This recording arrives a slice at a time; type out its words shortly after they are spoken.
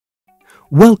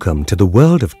Welcome to the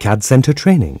world of CAD Center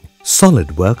training,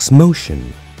 SolidWorks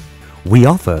Motion. We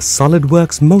offer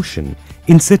SolidWorks Motion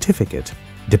in certificate,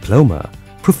 diploma,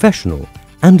 professional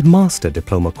and master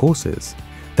diploma courses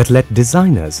that let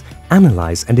designers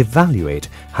analyze and evaluate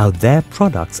how their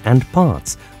products and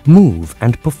parts move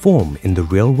and perform in the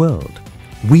real world.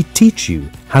 We teach you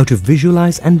how to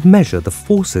visualize and measure the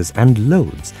forces and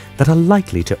loads that are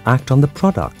likely to act on the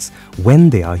products when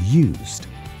they are used.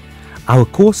 Our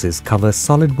courses cover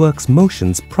SolidWorks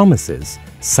Motion's promises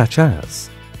such as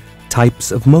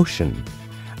types of motion,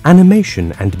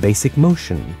 animation and basic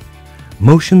motion,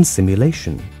 motion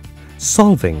simulation,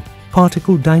 solving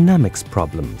particle dynamics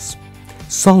problems,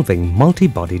 solving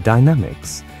multi-body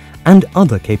dynamics, and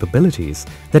other capabilities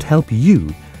that help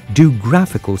you do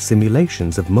graphical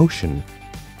simulations of motion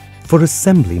for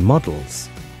assembly models,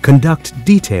 conduct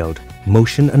detailed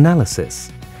motion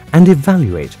analysis, and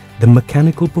evaluate the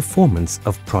mechanical performance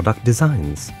of product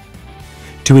designs.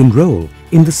 To enroll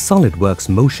in the SolidWorks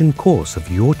Motion course of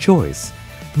your choice,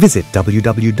 visit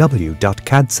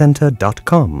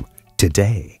www.cadcenter.com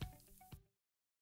today.